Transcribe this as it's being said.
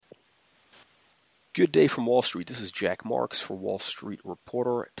Good day from Wall Street. This is Jack Marks for Wall Street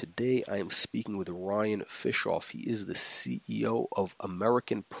Reporter. Today I am speaking with Ryan Fishoff. He is the CEO of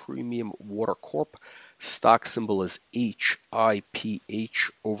American Premium Water Corp. Stock symbol is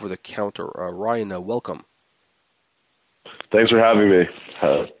HIPH, over the counter. Ryan, welcome. Thanks for having me.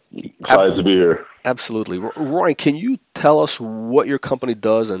 Excited to be here. Absolutely. Ryan, can you tell us what your company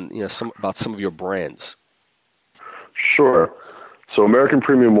does and about some of your brands? Sure. So American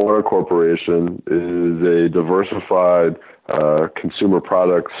Premium Water Corporation is a diversified consumer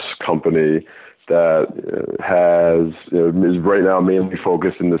products company that is right now mainly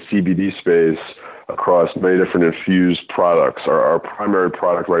focused in the CBD space across many different infused products. Our primary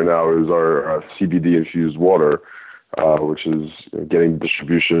product right now is our CBD infused water, which is getting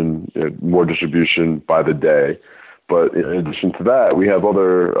more distribution by the day. But in addition to that, we have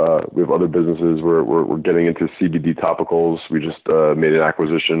other businesses. We're getting into CBD topicals. We just made an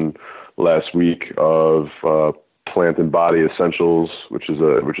acquisition last week of Plant and Body Essentials, which is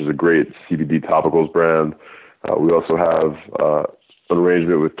a great CBD topicals brand. We also have an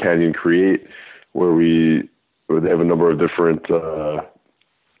arrangement with Canyon Create, where they have a number of different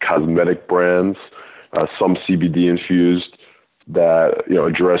cosmetic brands, some CBD infused that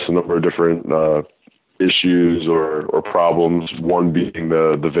address a number of different issues or problems. One being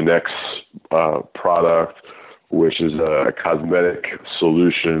the Vinex product, which is a cosmetic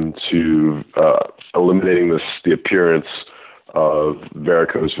solution to eliminating the appearance of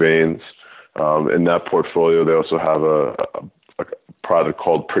varicose veins. In that portfolio, they also have a product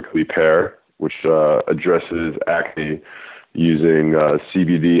called Prickly Pear, which addresses acne using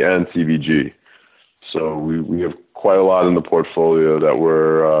CBD and CBG. So we have quite a lot in the portfolio that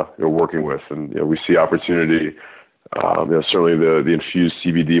we're working with, and we see opportunity. Certainly the infused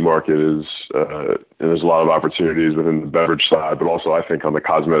CBD market is, and there's a lot of opportunities within the beverage side, but also I think on the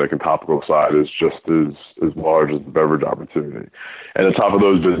cosmetic and topical side is just as large as the beverage opportunity. And on top of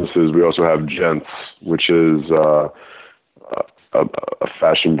those businesses, we also have Gents, which is a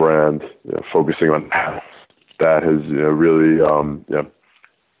fashion brand focusing on that has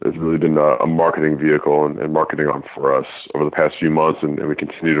it's really been a marketing vehicle and marketing arm for us over the past few months, and we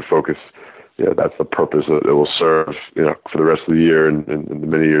continue to focus. That's the purpose that it will serve, for the rest of the year and the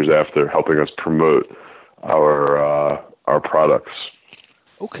many years after, helping us promote our products.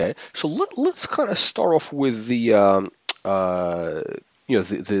 Okay, so let's kind of start off with the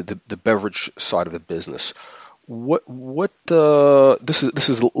beverage side of the business. This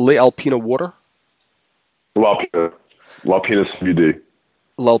is La Alpina water? La Alpina CBD.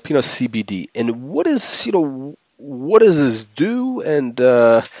 La Alpina CBD. And what does this do, and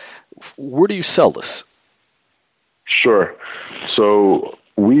where do you sell this? Sure. So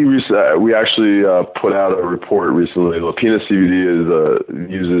we actually put out a report recently. La Alpina CBD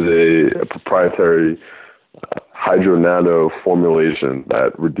uses a proprietary hydro nano formulation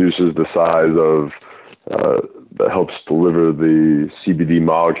that reduces the size of that helps deliver the CBD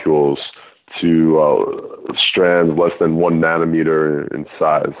molecules to strands less than 1 nanometer in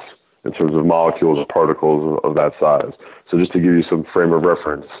size, in terms of molecules or particles of that size. So just to give you some frame of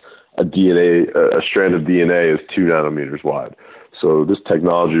reference, a strand of DNA is 2 nanometers wide. So this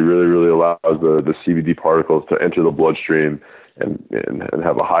technology really allows the CBD particles to enter the bloodstream and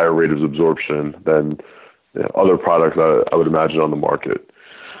have a higher rate of absorption than other products I would imagine on the market.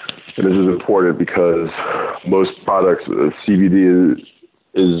 And this is important because most products, CBD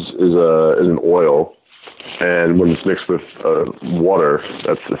is an oil, and when it's mixed with water,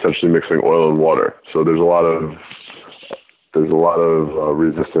 that's essentially mixing oil and water. So there's a lot of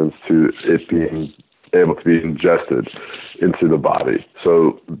resistance to it being able to be ingested into the body.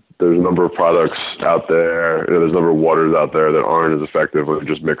 So there's a number of products out there, there's a number of waters out there that aren't as effective when you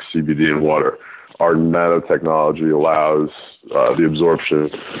just mix CBD and water. Our nanotechnology allows the absorption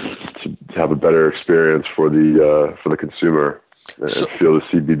to have a better experience for the consumer and feel the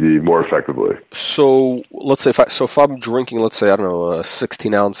CBD more effectively. So let's say if I'm drinking, let's say, I don't know, a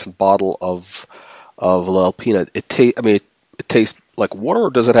 16-ounce bottle of La Alpina, it tastes like water, or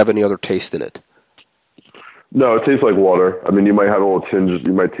does it have any other taste in it? No, it tastes like water. I mean, you might taste a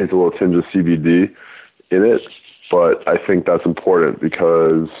little tinge of CBD in it, but I think that's important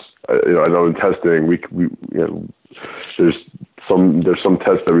because I know in testing there's some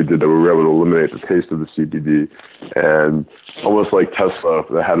tests that we did that we were able to eliminate the taste of the CBD, and almost like Tesla,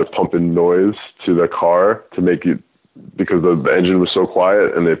 they had to pump in noise to their car to make it, because the engine was so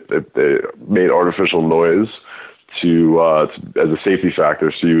quiet, and they made artificial noise as a safety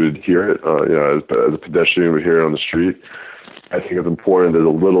factor, so you would hear it, as a pedestrian would hear it on the street. I think it's important there's a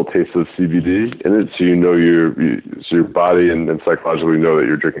little taste of CBD in it, so so your body and psychologically know that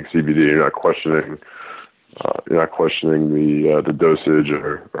you're drinking CBD. You're not questioning the dosage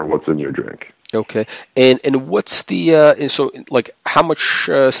or what's in your drink. Okay, and what's the and so like how much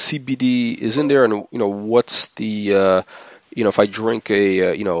CBD is in there, and what's the if I drink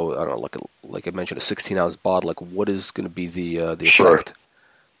a I don't know, like I mentioned, a 16-ounce bottle, like what is going to be the effect? Sure.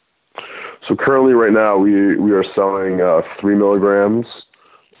 So currently, right now, we are selling 3 milligrams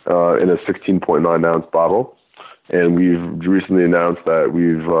in a 16.9-ounce bottle, and we've recently announced that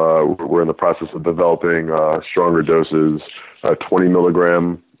we're in the process of developing stronger doses, 20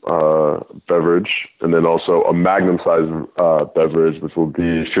 milligram beverage, and then also a magnum size beverage, which will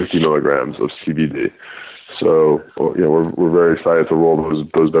be 50 milligrams of CBD. So we're very excited to roll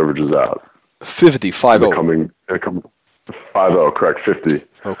those beverages out. 50. Coming 50, correct, 50.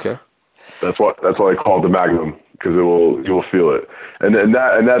 Okay. That's why I call it the Magnum, because you'll feel it, and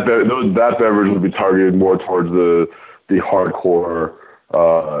that beverage will be targeted more towards the hardcore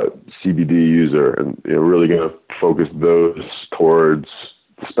CBD user, and we're really going to focus those towards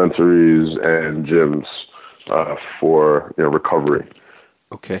dispensaries and gyms for recovery.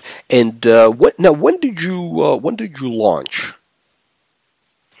 Okay, and when did you launch?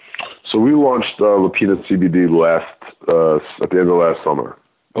 So we launched Lapina CBD at the end of last summer.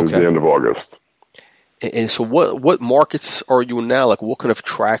 It was the end of August. And so what markets are you in now? Like, what kind of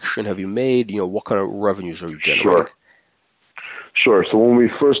traction have you made? What kind of revenues are you generating? Sure. So when we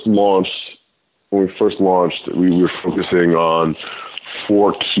first launched, we were focusing on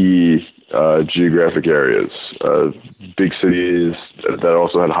 4 key geographic areas, big cities that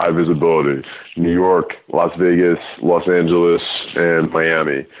also had high visibility: New York, Las Vegas, Los Angeles, and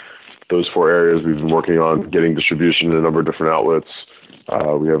Miami. Those 4 areas we've been working on getting distribution in a number of different outlets.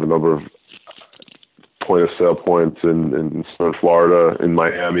 We have a number of point-of-sale points in Florida, in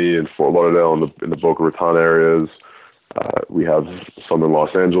Miami, in Fort Lauderdale, in the Boca Raton areas. We have some in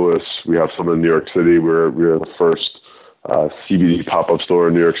Los Angeles. We have some in New York City. We're the first CBD pop-up store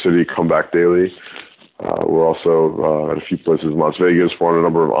in New York City, Come Back Daily. We're also at a few places in Las Vegas. We're on a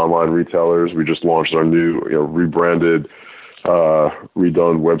number of online retailers. We just launched our new rebranded,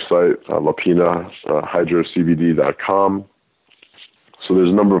 redone website, lapinahydrocbd.com. So there's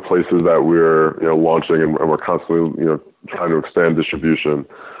a number of places that we're launching, and we're constantly trying to expand distribution.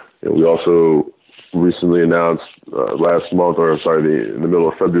 We also recently announced in the middle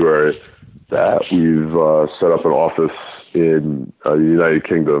of February, that we've set up an office in the United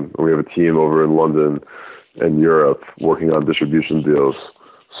Kingdom. We have a team over in London and Europe working on distribution deals.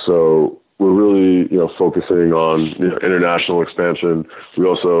 So we're really focusing on international expansion. We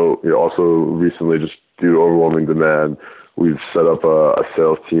also recently, just due to overwhelming demand, we've set up a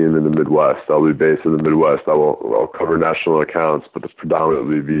sales team in the Midwest. I'll be based in the Midwest. I'll cover national accounts, but it's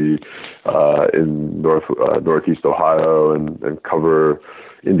predominantly be in Northeast Ohio and cover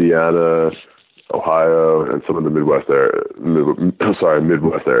Indiana, Ohio, and some of the Midwest areas.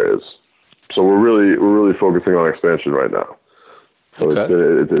 So we're really focusing on expansion right now. So okay.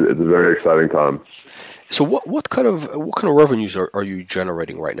 It's a very exciting time. So what kind of revenues are you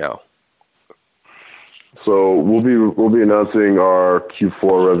generating right now? So we'll be announcing our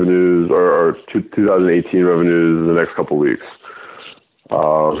Q4 revenues, or our 2018 revenues, in the next couple of weeks.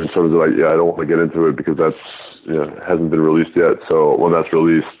 In terms of I don't want to get into it because that's hasn't been released yet. So when that's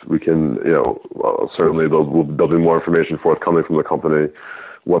released, we can certainly there'll be more information forthcoming from the company.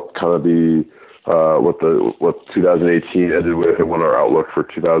 What 2018 ended with, and what our outlook for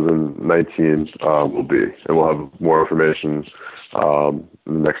 2019 will be, and we'll have more information in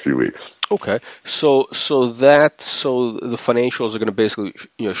the next few weeks. Okay, so the financials are going to basically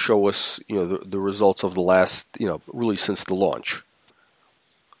show us the results of the last really since the launch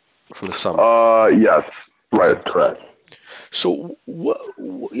from the summer. Yes, right, okay. Correct. So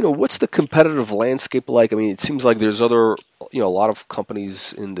what's the competitive landscape like? I mean, it seems like there's a lot of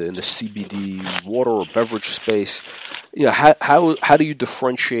companies in the CBD water or beverage space. How do you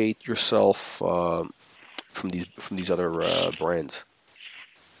differentiate yourself from these other brands?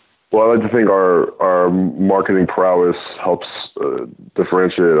 Well, I like to think our marketing prowess helps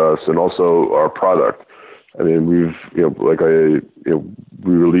differentiate us, and also our product. I mean, we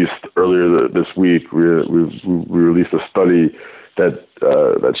released earlier this week. We released a study that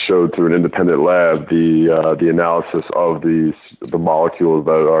showed through an independent lab the analysis of the molecules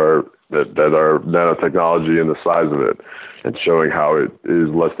that are nanotechnology and the size of it, and showing how it is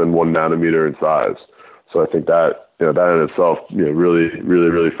less than 1 nanometer in size. So I think that that in itself,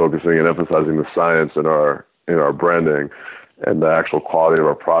 really focusing and emphasizing the science in our branding and the actual quality of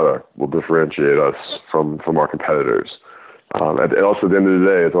our product will differentiate us from our competitors. And also, at the end of the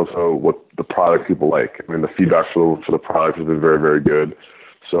day, it's also what the product people like. I mean, the feedback for the product has been very, very good.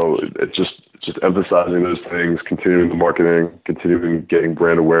 So it's just emphasizing those things, continuing the marketing, continuing getting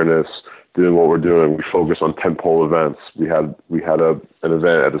brand awareness, doing what we're doing. We focus on tentpole events. We had an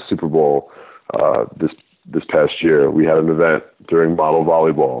event at the Super Bowl this past year. We had an event during model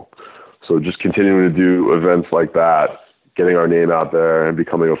volleyball. So just continuing to do events like that, getting our name out there, and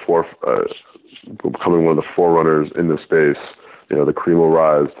becoming becoming one of the forerunners in the space. The cream will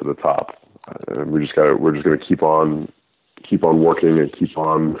rise to the top, and we're just going to keep on working and keep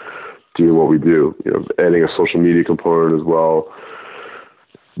on doing what we do. Adding a social media component as well.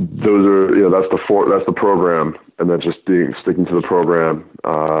 Those are that's the program, and then just sticking to the program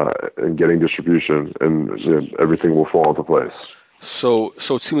and getting distribution, and everything will fall into place. So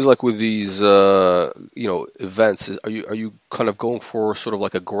it seems like with these events, are you kind of going for sort of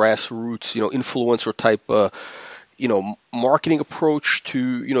like a grassroots influencer type marketing approach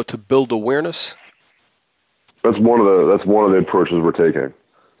to build awareness? That's one of the approaches we're taking.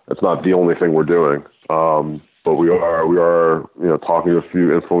 It's not the only thing we're doing, but we are talking to a few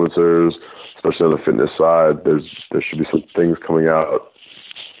influencers, especially on the fitness side. There should be some things coming out,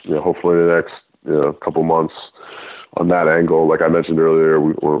 hopefully in the next couple months. On that angle, like I mentioned earlier,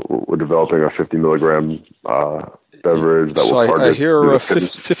 we're developing a 50 milligram beverage that will target. I hear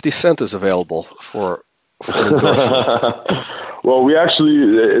 50 Cent is available for an endorsement. Well, we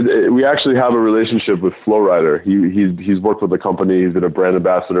actually have a relationship with Flowrider. He's worked with the company. He's been a brand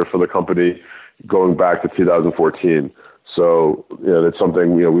ambassador for the company going back to 2014. So that's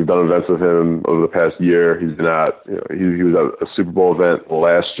something we've done events with him over the past year. He's been he was at a Super Bowl event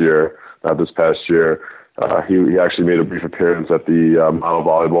last year, not this past year. He actually made a brief appearance at the model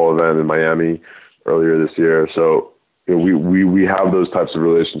volleyball event in Miami earlier this year. So we have those types of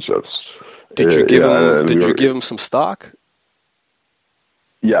relationships. Did you give him some stock?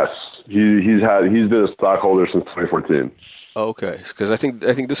 Yes, he's been a stockholder since 2014. Okay, because I think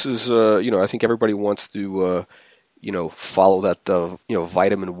this is I think everybody wants to follow that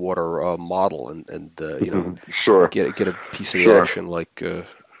vitamin water model and sure get a piece of the action like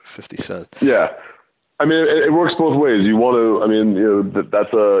 50 Cent. Yeah. I mean, it works both ways. You want to, I mean,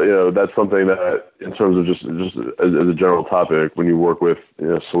 that's something that, in terms of just as a general topic, when you work with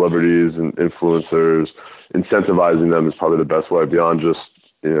celebrities and influencers, incentivizing them is probably the best way beyond just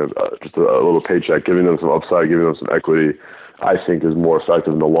a little paycheck. Giving them some upside, giving them some equity, I think is more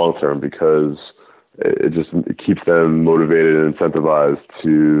effective in the long term, because it keeps them motivated and incentivized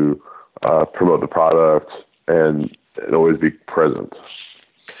to promote the product and always be present.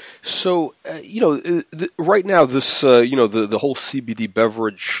 So, right now, this, the whole CBD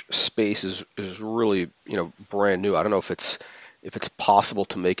beverage space is really, brand new. I don't know if it's possible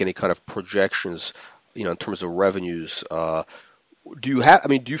to make any kind of projections, in terms of revenues. Do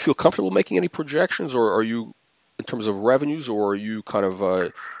you feel comfortable making any projections, or are you, in terms of revenues, or are you kind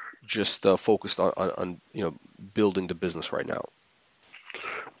of just focused on building the business right now?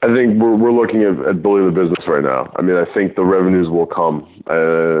 I think we're looking at building the business right now. I mean, I think the revenues will come,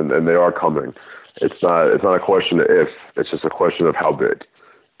 and they are coming. It's not a question of if, it's just a question of how big.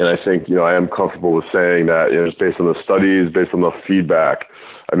 And I think, I am comfortable with saying that, just based on the studies, based on the feedback,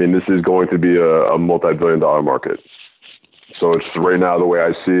 I mean, this is going to be a multi-billion-dollar market. So it's right now, the way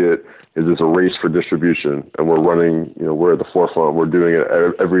I see it is it's a race for distribution, and we're running, we're at the forefront. We're doing it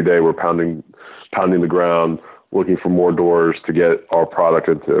every day. We're pounding the ground, looking for more doors to get our product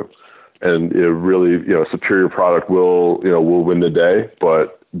into. And really, superior product will win the day,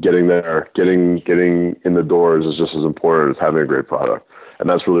 but getting there, getting in the doors is just as important as having a great product. And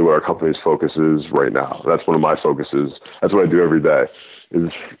that's really what our company's focus is right now. That's one of my focuses. That's what I do every day,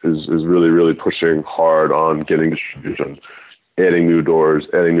 is really, really pushing hard on getting distribution, adding new doors,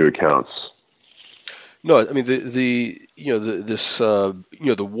 adding new accounts. No, I mean the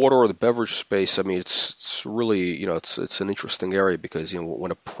water or the beverage space. I mean, it's really it's an interesting area, because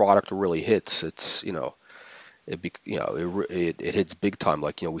when a product really hits, it hits big time.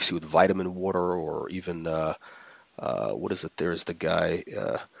 Like we see with vitamin water, or even what is it? There's the guy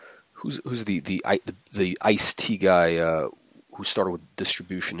who's the iced tea guy who started with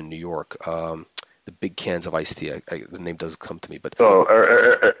distribution in New York. The big cans of iced tea. The name doesn't come to me, but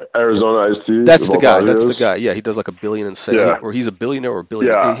Arizona iced tea. That's the guy. That's the guy. Yeah, he does like $1 billion in sales, yeah. Or he's a billionaire or a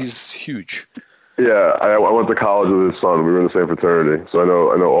billionaire. Yeah. He's huge. Yeah, I went to college with his son. We were in the same fraternity, so I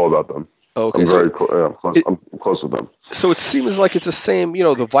know all about them. Okay, I'm close with them. So it seems like it's the same.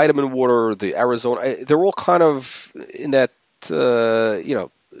 The vitamin water, the Arizona. They're all kind of in that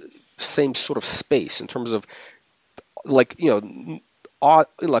same sort of space in terms of, like, odd,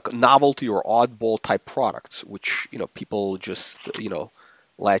 like novelty or oddball type products, which people just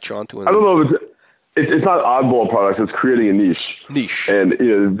latch onto. I don't know if it's not oddball products. It's creating a niche. And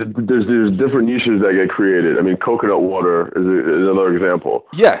there's different niches that get created. I mean, coconut water is another example.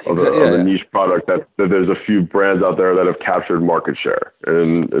 Of a niche product that there's a few brands out there that have captured market share,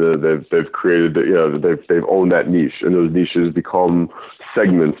 and they've created they've owned that niche, and those niches become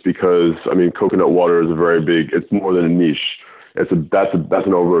segments because I mean, coconut water is a very big. It's more than a niche. That's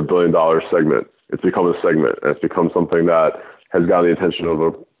an over $1 billion segment. It's become a segment, and it's become something that has gotten the attention of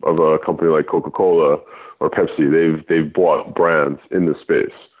a company like Coca-Cola or Pepsi. They've bought brands in this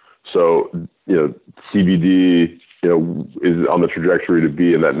space. So CBD is on the trajectory to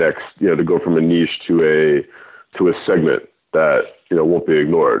be in that next to go from a niche to a segment that won't be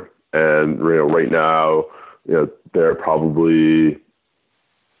ignored. And right now there are probably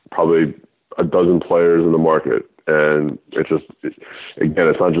a dozen players in the market. And it's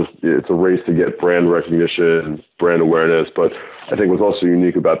not just, it's a race to get brand recognition, brand awareness. But I think what's also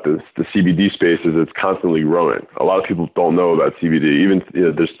unique about the CBD space is it's constantly growing. A lot of people don't know about CBD. Even,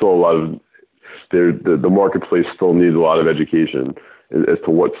 there's still a lot of, the marketplace still needs a lot of education as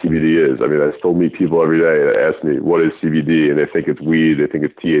to what CBD is. I mean, I still meet people every day that ask me, what is CBD? And they think it's weed, they think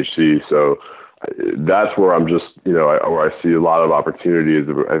it's THC. So that's where I'm just, where I see a lot of opportunities.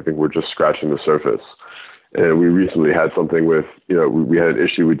 I think we're just scratching the surface. And we recently had something with, we had an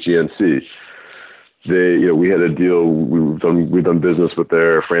issue with GNC. We had a deal. We've done business with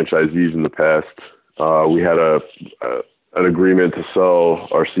their franchisees in the past. We had an agreement to sell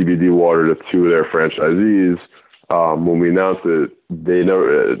our CBD water to two of their franchisees. When we announced it,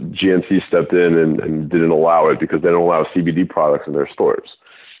 GNC stepped in and didn't allow it because they don't allow CBD products in their stores.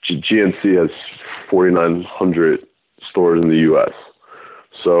 GNC has 4,900 stores in the U.S.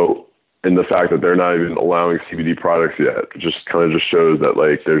 So, and the fact that they're not even allowing CBD products yet just kind of shows that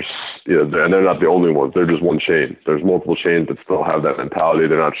there's, and they're not the only ones. They're just one chain. There's multiple chains that still have that mentality.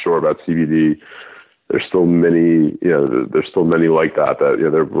 They're not sure about CBD. There's still many, there's still many like that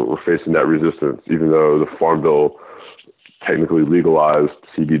we're facing that resistance, even though the Farm Bill technically legalized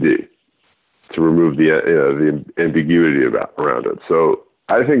CBD to remove the ambiguity around it. So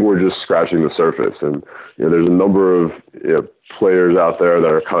I think we're just scratching the surface, and there's a number of players out there that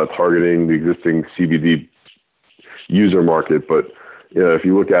are kind of targeting the existing CBD user market. But if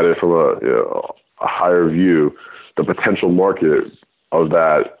you look at it from a higher view, the potential market of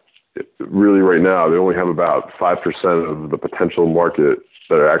that, really right now, they only have about 5% of the potential market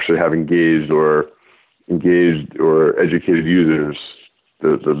that are actually have engaged or educated users.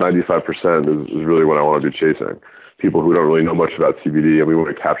 The 95% is really what I want to be chasing. People who don't really know much about CBD, and we want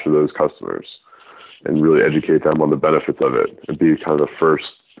to capture those customers and really educate them on the benefits of it and be kind of the first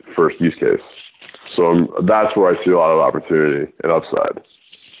use case. So that's where I see a lot of opportunity and upside.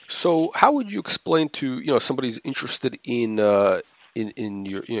 So how would you explain to somebody's interested in your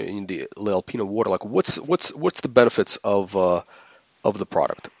in the Alpina water? Like what's the benefits of the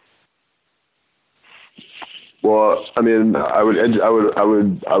product? Well, I mean, I would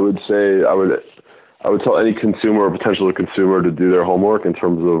tell any consumer or potential consumer to do their homework in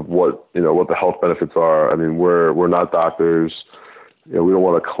terms of what the health benefits are. I mean, we're not doctors. We don't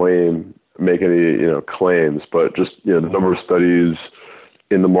want to make any claims, but just the number of studies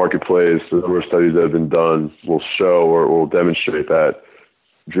in the marketplace, the number of studies that have been done will show or will demonstrate that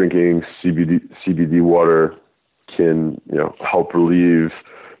drinking CBD water can help relieve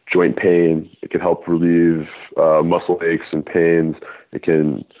joint pain. It can help relieve muscle aches and pains. It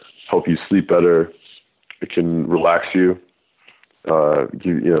can help you sleep better. It can relax you,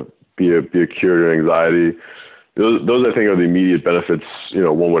 be a cure to anxiety. Those I think are the immediate benefits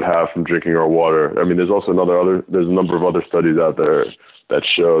one would have from drinking our water. I mean, there's also there's a number of other studies out there that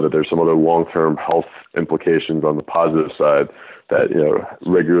show that there's some other long-term health implications on the positive side that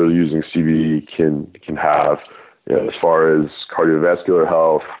regularly using CBD can have as far as cardiovascular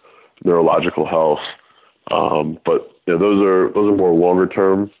health, neurological health. But those are more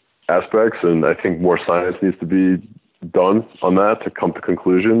longer-term aspects, and I think more science needs to be done on that to come to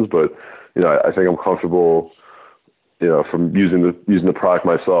conclusions. But I think I'm comfortable, from using the product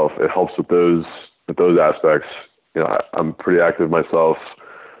myself. It helps with those aspects. I'm pretty active myself.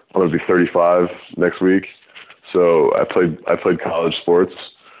 I'm going to be 35 next week, so I played college sports.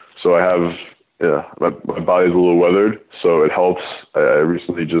 So I have my body's a little weathered, so it helps. I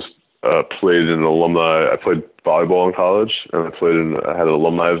recently just played in an alumni. I played volleyball in college, and I had an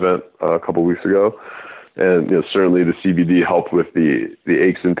alumni event a couple of weeks ago. And certainly the CBD helped with the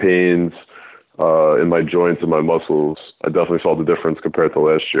aches and pains in my joints and my muscles. I definitely saw the difference compared to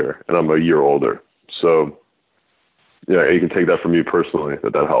last year, and I'm a year older. So you can take that from me personally,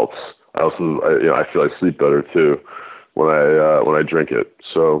 that helps. I also, I feel I sleep better too when I drink it.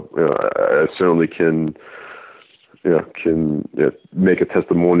 So, I certainly can make a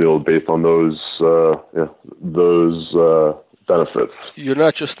testimonial based on those benefits. You're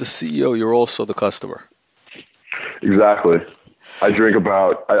not just the CEO; you're also the customer. Exactly. I drink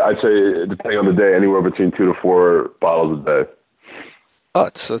about, I'd say, depending on the day, anywhere between 2 to 4 bottles a day. Oh,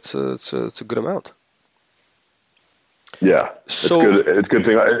 it's a good amount. Yeah, so, it's good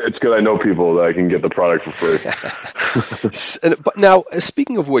thing. It's good I know people that I can get the product for free. But now,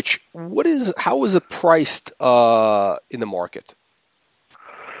 speaking of which, how is it priced in the market?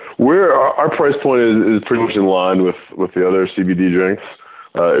 Our price point is pretty much in line with the other CBD drinks.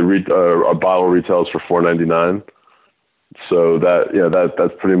 A bottle retails for $4.99. So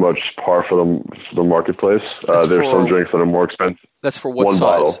that's pretty much par for the marketplace. There's some drinks that are more expensive. That's for what one size?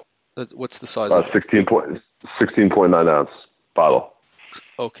 Bottle. What's the size? 16.9 ounce bottle.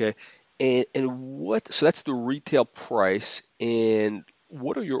 Okay, and what? So that's the retail price. And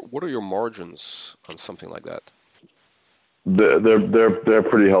what are your margins on something like that? They're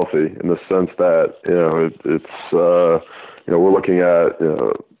pretty healthy in the sense that we're looking at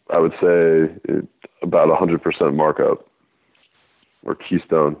I would say about 100% markup or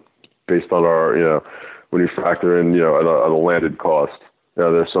keystone based on our when you factor in on a landed cost.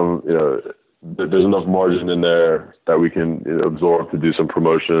 There's some there's enough margin in there that we can absorb to do some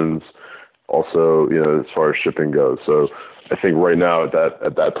promotions. Also, as far as shipping goes. So I think right now at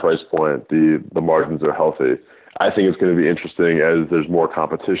that price point, the margins are healthy. I think it's going to be interesting as there's more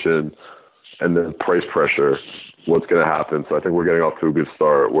competition and then price pressure, what's going to happen. So I think we're getting off to a good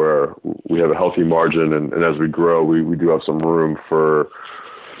start where we have a healthy margin, and as we grow, we do have some room for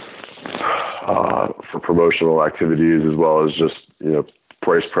promotional activities as well as just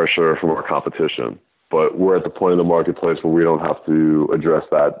price pressure from our competition. But we're at the point in the marketplace where we don't have to address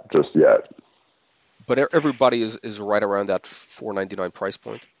that just yet. But everybody is right around that $4.99 price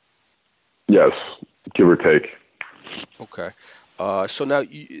point? Yes, give or take. Okay. So now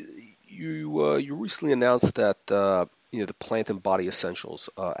you recently announced that the Plant and Body Essentials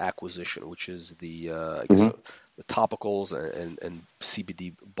acquisition, which is the the topicals and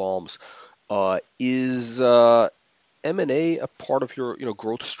CBD balms. Is M&A a part of your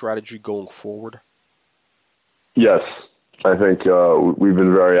growth strategy going forward? Yes, I think we've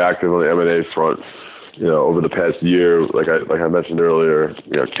been very active on the M&A front. Over the past year, like I mentioned earlier,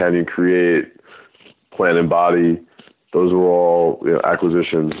 Canyon Create, Plant and Body, those were all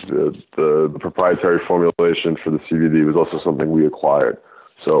acquisitions. The proprietary formulation for the CBD was also something we acquired.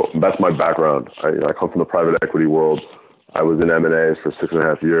 So that's my background. I come from the private equity world. I was in M&A for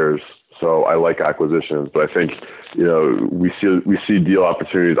 6.5 years, so I like acquisitions. But I think we see deal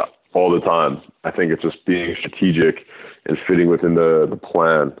opportunities all the time. I think it's just being strategic and fitting within the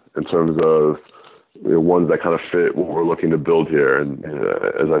plan in terms of ones that kind of fit what we're looking to build here. And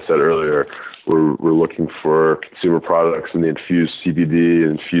as I said earlier, we're looking for consumer products in the infused CBD,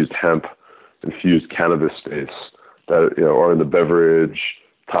 infused hemp, infused cannabis space that are in the beverage,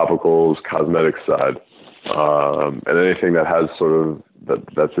 topicals, cosmetics side, and anything that has sort of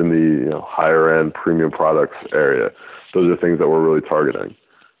that's in the higher end premium products area. Those are things that we're really targeting,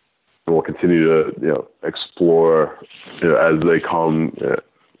 and we'll continue to explore as they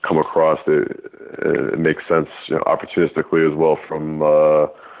come across. It makes sense opportunistically as well from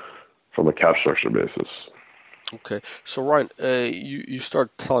a cap structure basis. Okay, so Ryan, you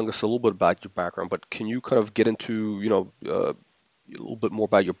start telling us a little bit about your background, but can you kind of get into a little bit more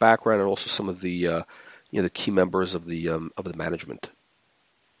about your background and also some of the the key members of the management?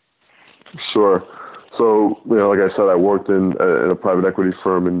 Sure. So like I said, I worked in a private equity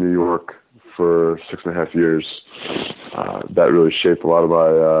firm in New York for 6.5 years. That really shaped a lot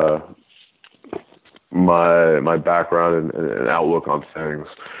of my background and outlook on things.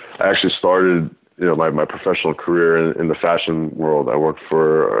 I actually started my professional career in the fashion world. I worked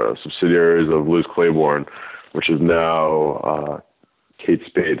for subsidiaries of Liz Claiborne, which is now Kate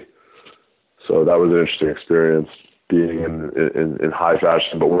Spade. So that was an interesting experience, being in high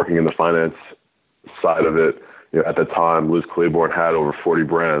fashion, but working in the finance side of it. At the time, Liz Claiborne had over 40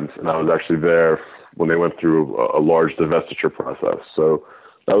 brands, and I was actually there when they went through a large divestiture process. So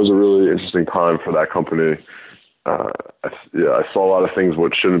that was a really interesting time for that company. I saw a lot of things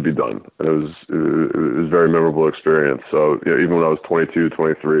what shouldn't be done, and it was a very memorable experience. So even when I was 22,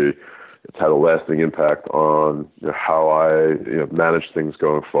 23, it's had a lasting impact on how I manage things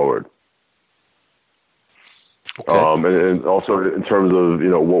going forward. Okay. And also in terms of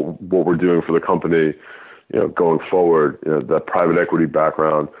what we're doing for the company, going forward, that private equity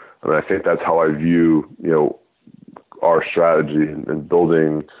background. I mean, I think that's how I view our strategy and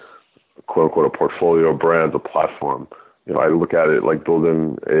building, quote unquote, a portfolio of brands, a platform. I look at it like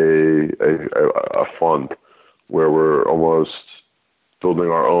building a fund where we're almost building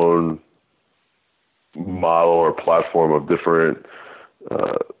our own model or platform of different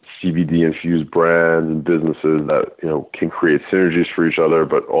CBD infused brands and businesses that can create synergies for each other,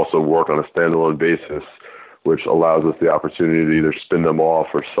 but also work on a standalone basis, which allows us the opportunity to either spin them off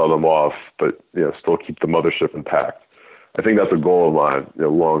or sell them off, but still keep the mothership intact. I think that's a goal of mine,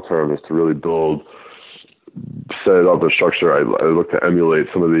 long term, is to really set it up a structure. I look to emulate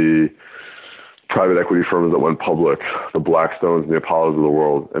some of the private equity firms that went public, the Blackstones and the Apollos of the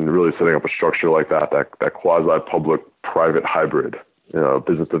world, and really setting up a structure like that quasi-public private hybrid,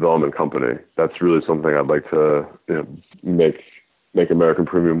 business development company. That's really something I'd like to make American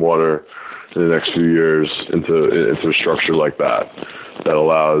Premium Water in the next few years into a structure like that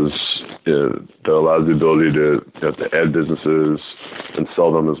allows the ability to add businesses and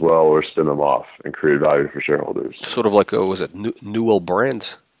sell them as well, or spin them off and create value for shareholders. Sort of like was it Newell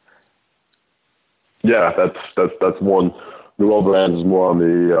Brands? Yeah, that's one. Newell Brands is more on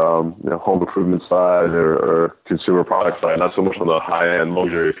the home improvement side or consumer product side, not so much on the high end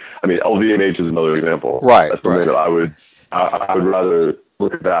luxury. I mean, LVMH is another example. Right. That's something that I would rather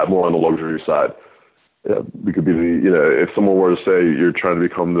look at that more on the luxury side. Yeah, we could be if someone were to say you're trying to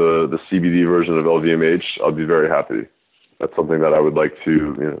become the CBD version of LVMH, I'd be very happy. That's something that I would like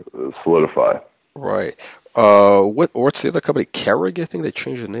to solidify. Right. What's the other company? Keurig, I think they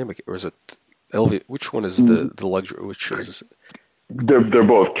changed the name, or is it LV? Which one is the luxury? Which is? They're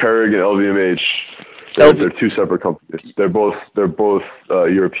both Keurig and LVMH. They're two separate companies. They're both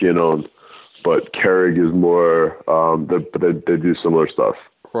European owned, but Keurig is more. They do similar stuff.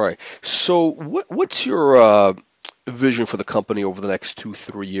 Right. So, what's your vision for the company over the next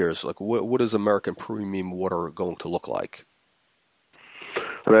 2-3 years? Like, what is American Premium Water going to look like?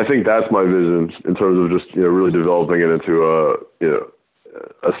 I mean, I think that's my vision in terms of just really developing it into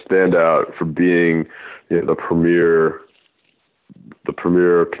a standout for being the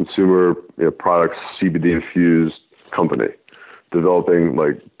premier consumer products CBD infused company, developing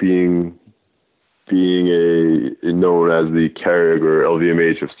being known as the Keurig or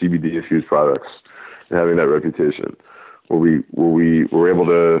LVMH of CBD infused products, and having that reputation, where we were able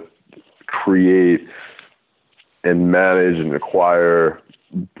to create and manage and acquire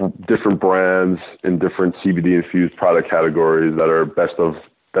different brands in different CBD infused product categories that are best of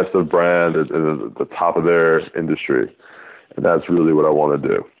brand at the top of their industry, and that's really what I want to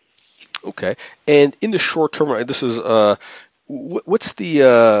do. Okay, and in the short term, this is what's the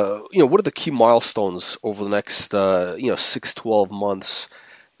what are the key milestones over the next 6-12 months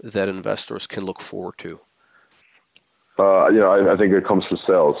that investors can look forward to? I think it comes from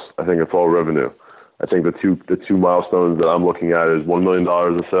sales. I think it's all revenue. I think the two milestones that I'm looking at is $1 million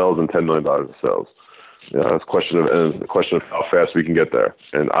of sales and $10 million of sales. It's a question of how fast we can get there.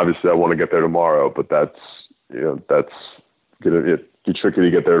 And obviously, I want to get there tomorrow, but that's going to be tricky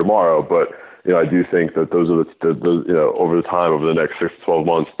to get there tomorrow. But I do think that those are over the next 6 to 12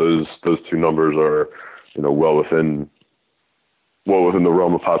 months, those two numbers are well within the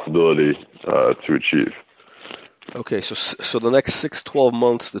realm of possibility to achieve. Okay, so the next 6-12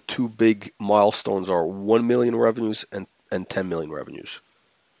 months, the two big milestones are 1 million revenues and 10 million revenues.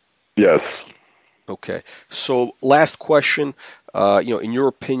 Yes. Okay, so last question. In your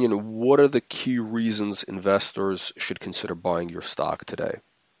opinion, what are the key reasons investors should consider buying your stock today?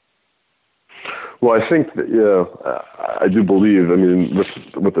 Well, I think that I do believe. I mean,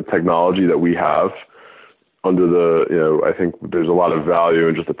 with the technology that we have. I think there's a lot of value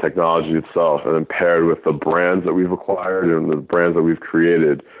in just the technology itself, and then paired with the brands that we've acquired and the brands that we've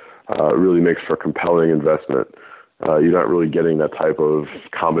created, really makes for a compelling investment. You're not really getting that type of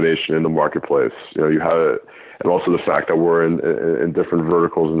combination in the marketplace. You have it, and also the fact that we're in different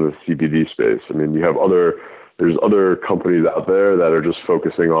verticals in the CBD space. I mean, there's other companies out there that are just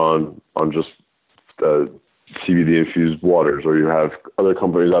focusing on just CBD infused waters, or you have other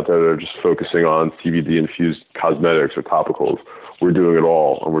companies out there that are just focusing on CBD infused cosmetics or topicals. We're doing it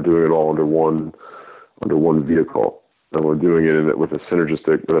all, and we're doing it all under one vehicle, and we're doing it with an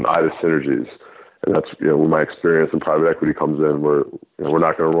eye to synergies. And that's where my experience in private equity comes in. We're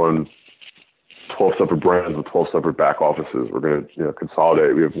not going to run 12 separate brands with 12 separate back offices. We're going to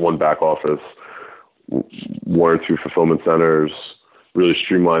consolidate. We have one back office, 1 or 2 fulfillment centers, really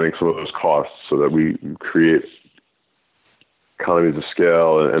streamlining some of those costs so that we create economies of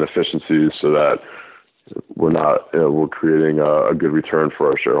scale and efficiencies so that we're creating a good return for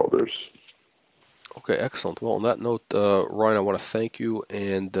our shareholders. Okay, excellent. Well, on that note, Ryan, I want to thank you,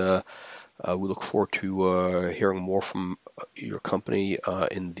 and We look forward to hearing more from your company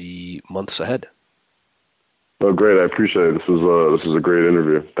in the months ahead. Oh, great. I appreciate it. This was a great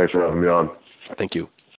interview. Thanks for having me on. Thank you.